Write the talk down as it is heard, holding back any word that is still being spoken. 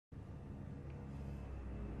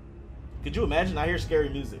Could you imagine? I hear scary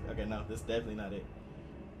music. Okay, no, that's definitely not it.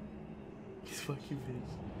 Fuck you,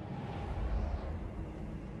 bitch.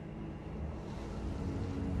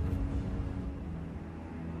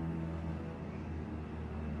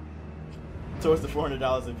 Towards the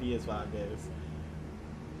 $400 in PS5 games.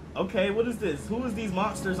 Okay, what is this? Who is these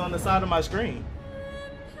monsters on the side of my screen?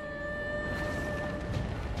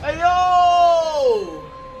 Hey, yo!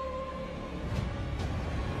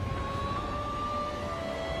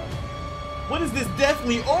 What is this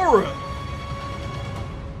deathly aura?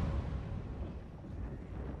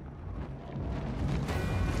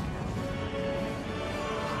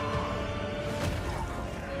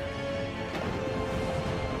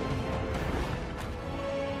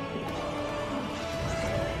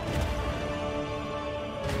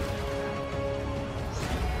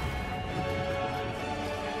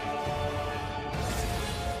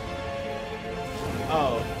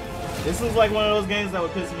 Oh, this is like one of those games that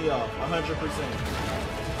would piss me off, 100%.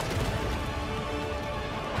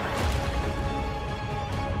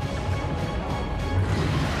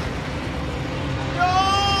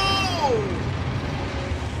 No!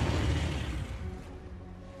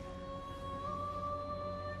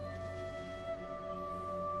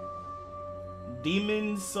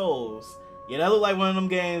 Demon Souls. Yeah, that look like one of them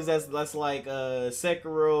games that's like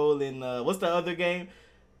Sekiro and what's the other game?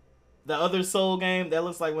 The other Soul game, that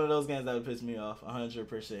looks like one of those games that would piss me off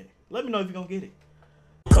 100%. Let me know if you're gonna get it.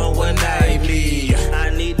 Come one night, me. I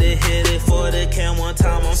need to hit it for the cam one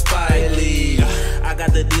time on Spike Lee. I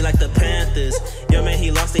got the D like the Panthers. Yo, man, he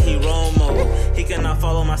lost it, he Romo. He cannot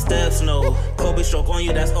follow my steps, no. Kobe stroke on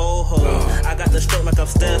you, that's old ho. I got the stroke like I'm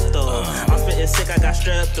Steph, though. I'm spitting sick, I got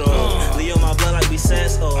strep throat. Leo, my blood like we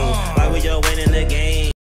says, oh. Like we all winning the game.